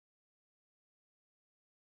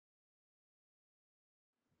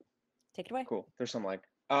Take it away. Cool. There's some lag.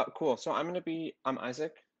 Cool. So I'm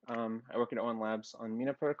Izaak. I work at ON Labs on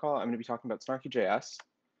Mina protocol. I'm going to be talking about SnarkyJS.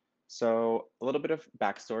 So a little bit of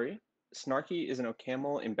backstory. Snarky is an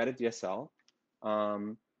OCaml embedded DSL,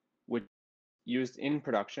 which is used in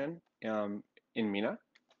production in Mina.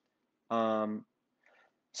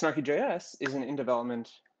 SnarkyJS is an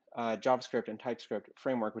in-development JavaScript and TypeScript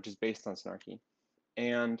framework, which is based on Snarky.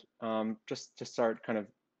 And just to start kind of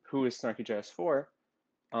who is SnarkyJS for,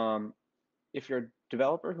 if you're a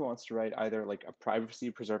developer who wants to write either like a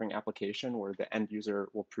privacy-preserving application where the end user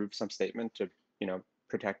will prove some statement to,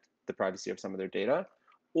 protect the privacy of some of their data,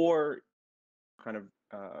 or kind of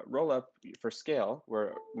rollup for scale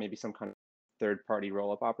where maybe some kind of third-party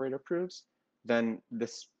rollup operator proves, then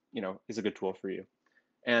this, is a good tool for you.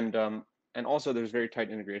 And also there's very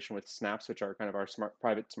tight integration with snaps, which are kind of our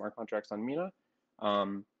private smart contracts on Mina.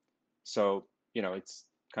 So, it's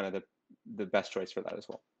kind of the best choice for that as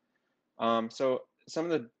well. So some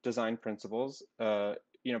of the design principles, back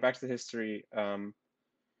to the history,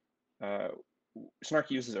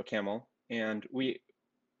 Snarky uses OCaml, and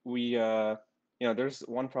there's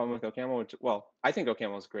one problem with OCaml, which, well, I think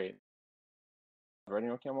OCaml is great, writing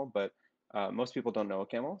OCaml, but most people don't know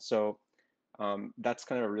OCaml, so that's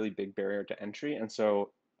kind of a really big barrier to entry. And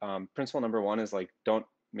so principle number one is like, don't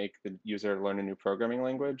make the user learn a new programming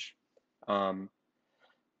language.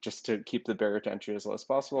 Just to keep the barrier to entry as low as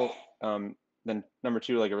possible. Then number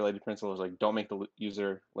two, like a related principle, is like don't make the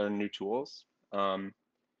user learn new tools. And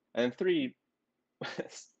then three,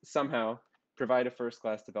 somehow provide a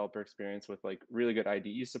first-class developer experience with like really good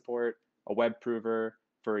IDE support, a web prover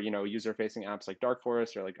for user-facing apps like Dark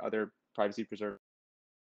Forest or like other privacy preserved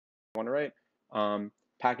want to write.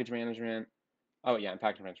 Package management. Oh yeah, and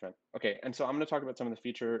package management. Okay, and so I'm going to talk about some of the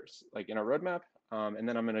features like in our roadmap, and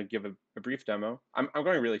then I'm going to give a brief demo. I'm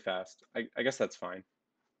going really fast. I guess that's fine.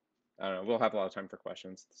 I don't know. We'll have a lot of time for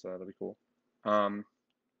questions, so that'll be cool.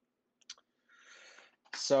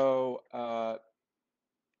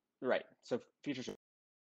 Right. So features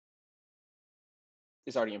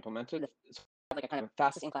is already implemented. It's like a kind of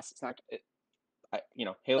fast in-class snark.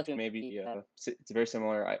 Halo 2 maybe it's very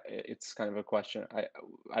similar. It's kind of a question.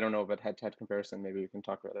 I don't know about head-to-head comparison. Maybe we can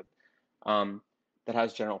talk about it. That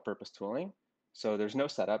has general purpose tooling. So there's no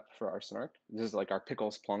setup for our snark. This is like our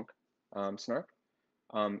pickles plunk snark.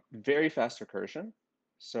 Very fast recursion.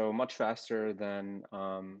 So much faster than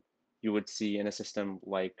you would see in a system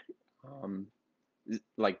like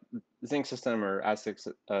Zinc system or Aztec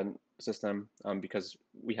system, because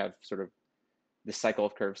we have sort of this cycle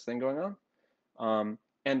of curves thing going on.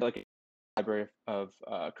 And like a library of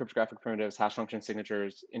cryptographic primitives, hash function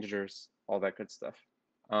signatures, integers, all that good stuff.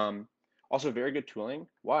 Also very good tooling.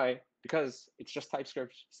 Why? Because it's just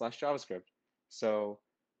TypeScript / JavaScript. So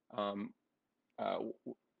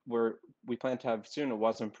we plan to have soon a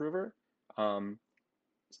WASM prover,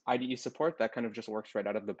 IDE support that kind of just works right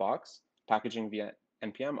out of the box, packaging via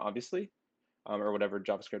NPM, obviously, or whatever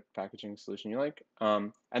JavaScript packaging solution you like.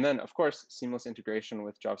 And then, of course, seamless integration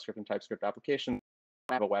with JavaScript and TypeScript applications.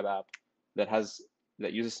 I have a web app that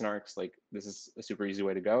uses snarks. Like, this is a super easy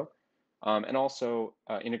way to go. And also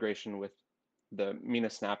integration with the Mina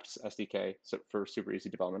Snaps SDK for super easy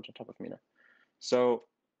development on top of Mina. So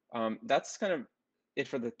that's kind of it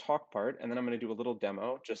for the talk part. And then I'm going to do a little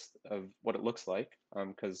demo just of what it looks like,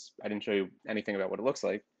 because I didn't show you anything about what it looks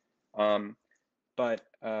like. But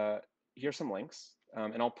here's some links.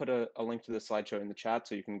 And I'll put a link to the slideshow in the chat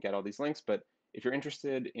so you can get all these links. But if you're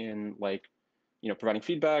interested in providing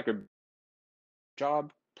feedback or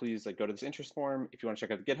job, please go to this interest form. If you want to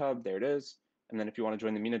check out the GitHub, there it is. And then if you want to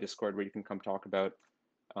join the Mina Discord where you can come talk about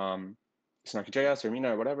SnarkyJS or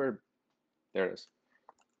Mina or whatever, there it is.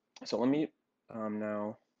 So let me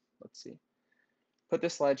now, let's see, put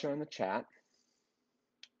this slideshow in the chat.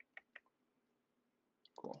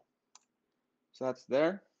 Cool. So that's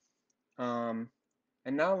there. And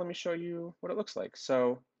now let me show you what it looks like.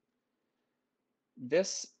 So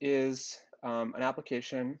this is an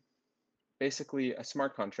application, basically a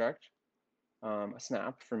smart contract, a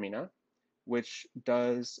snap for Mina, which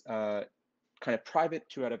does kind of private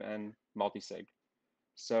 2 out of n multisig.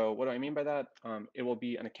 So what do I mean by that? It will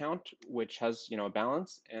be an account which has a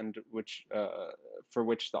balance and which for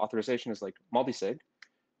which the authorization is like multisig.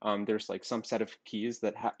 There's some set of keys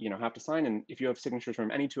that have to sign, and if you have signatures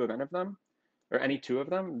from any 2 of n of them, or any 2 of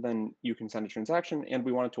them, then you can send a transaction. And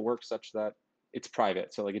we want it to work such that it's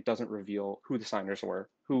private, so it doesn't reveal who the signers were,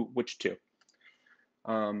 which 2.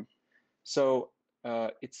 So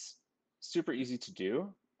it's super easy to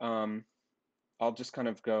do. I'll just kind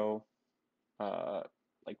of go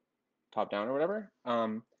top down or whatever.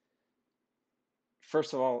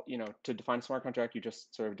 first of all, to define a smart contract, you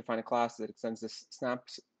just sort of define a class that extends this snap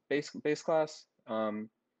base class. And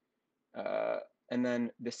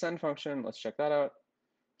then the send function, let's check that out.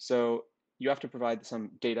 So you have to provide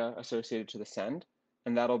some data associated to the send,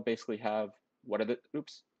 and that'll basically have what are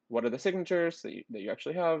the signatures that you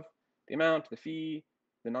actually have, the amount, the fee,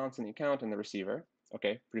 the nonce in the account, and the receiver.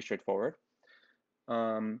 Okay, pretty straightforward.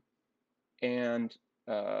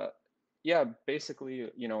 Yeah, basically,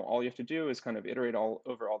 all you have to do is kind of iterate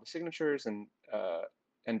over all the signatures and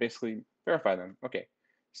basically verify them. Okay,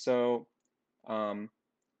 so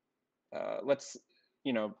let's,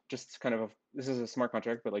 just kind of, this is a smart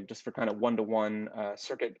contract, but like just for kind of one-to-one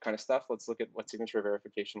circuit kind of stuff, let's look at what signature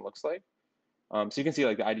verification looks like. So you can see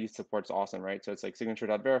like the IDE support's awesome, right? So it's like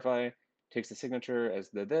signature.verify, takes the signature as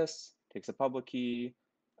the this, takes a public key,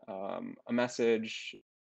 a message,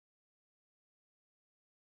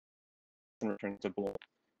 and returns a bool.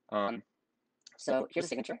 So here's a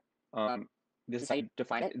signature. This is how you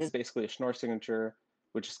define it. This is basically a Schnorr signature,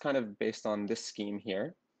 which is kind of based on this scheme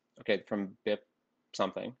here. Okay, from BIP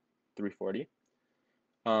something, 340.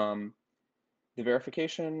 The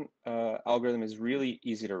verification algorithm is really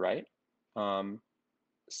easy to write.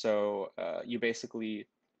 So you basically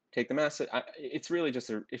take the message. It's really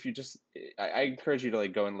just I encourage you to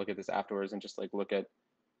like go and look at this afterwards and just like look at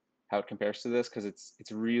how it compares to this, because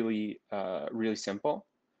it's really really simple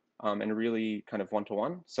and really kind of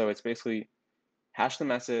one-to-one. So it's basically hash the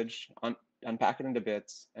message, unpack it into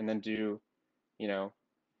bits, and then do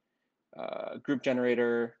group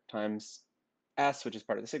generator times S, which is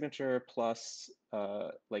part of the signature, plus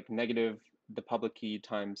like negative the public key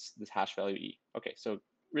times this hash value E. Okay, so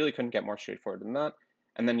really couldn't get more straightforward than that.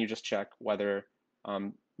 And then you just check whether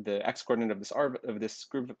the X coordinate of this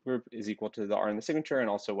group is equal to the R in the signature, and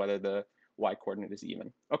also whether the Y coordinate is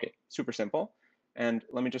even. Okay, super simple. And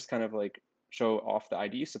let me just kind of like show off the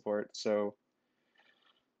IDE support. So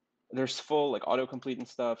there's full like autocomplete and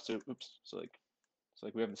stuff. So so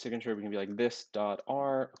like we have the signature, we can be like this dot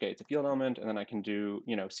R, okay, it's a field element, and then I can do,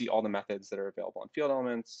 see all the methods that are available on field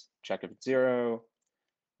elements, check if it's 0,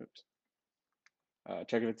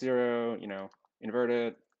 check if it's 0, invert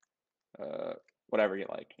it, whatever you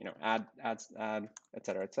like, add, et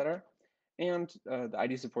cetera, et cetera. And the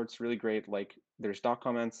IDE support's really great. Like there's doc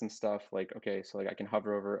comments and stuff like, okay, so like I can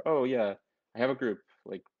hover over, oh yeah, I have a group,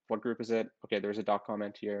 like what group is it? Okay, there's a doc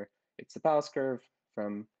comment here. It's the Palace curve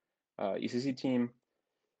from ECC team.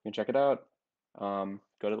 You can check it out. Go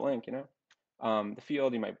to the link, the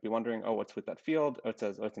field, you might be wondering, oh, what's with that field? Oh, it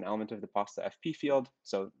says, oh, it's an element of the pasta FP field.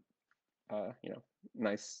 So,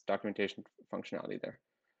 nice documentation functionality there.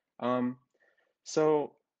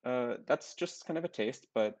 So that's just kind of a taste,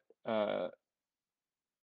 but that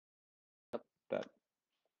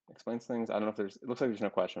explains things. I don't know if it looks like there's no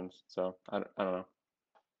questions. So I don't know.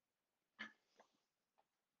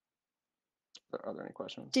 Are there any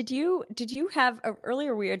questions? Did you have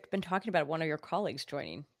earlier we had been talking about one of your colleagues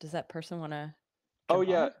joining? Does that person want to? Oh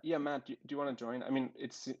yeah, Matt, do you want to join? I mean,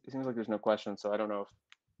 it seems like there's no questions, so I don't know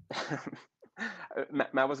if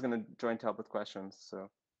Matt was going to join to help with questions. So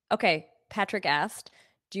okay, Patrick asked,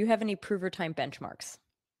 do you have any prover time benchmarks?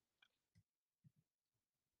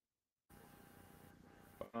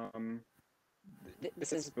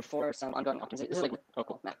 This is before some ongoing optimization. This is like, oh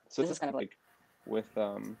cool, Matt. So this is kind of like with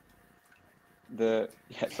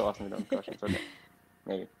it's so awesome we don't have questions. Okay,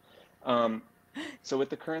 maybe. So with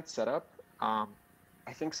the current setup, I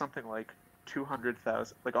think something like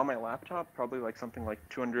 200,000, like on my laptop, probably like something like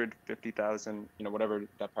 250,000, whatever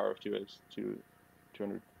that power of 2 is,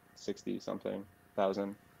 260 something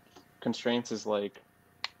thousand. Constraints is like,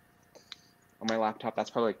 on my laptop, that's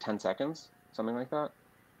probably like 10 seconds, something like that.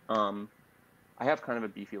 I have kind of a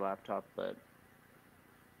beefy laptop, but,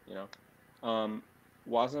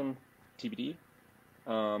 WASM TBD.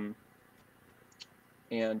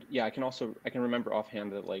 And yeah, I can remember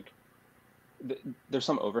offhand that like, there's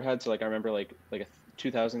some overhead. So like I remember like a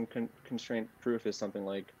 2000 constraint proof is something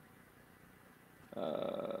like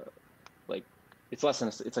it's less than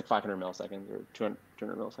it's like 500 milliseconds or 200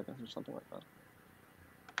 milliseconds or something like that.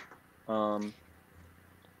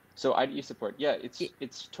 So IDE support, yeah,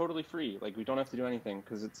 it's totally free. Like we don't have to do anything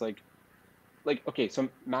because it's like okay, so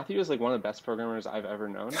Matthew is like one of the best programmers I've ever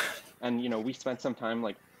known, and we spent some time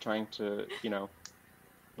like trying to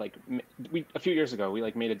like a few years ago we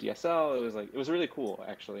like made a DSL. It was really cool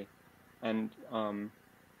actually, and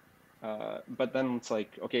but then it's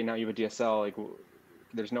like, okay, now you have a DSL, like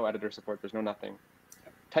there's no editor support, there's no nothing.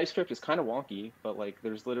 TypeScript is kind of wonky, but like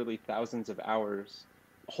there's literally thousands of hours,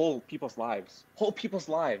 whole people's lives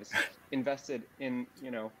invested in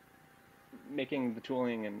making the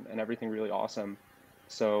tooling and everything really awesome.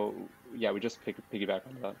 So yeah, we just piggyback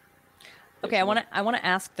on that, Okay, basically. I want to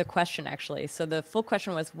ask the question actually. So the full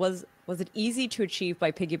question was it easy to achieve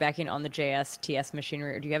by piggybacking on the JS TS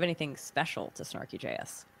machinery, or do you have anything special to Snarky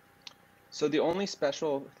JS? So the only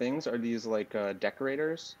special things are these like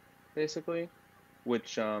decorators, basically,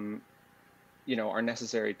 which are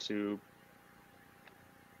necessary to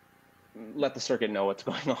let the circuit know what's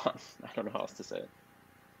going on. I don't know how else to say it.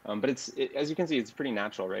 But as you can see, it's pretty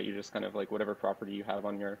natural, right? You just kind of like whatever property you have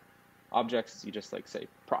on your objects, you just like say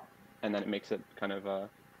prop, and then it makes it kind of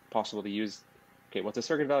possible to use. Okay, what's a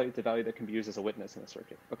circuit value? The value that can be used as a witness in a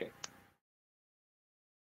circuit. Okay,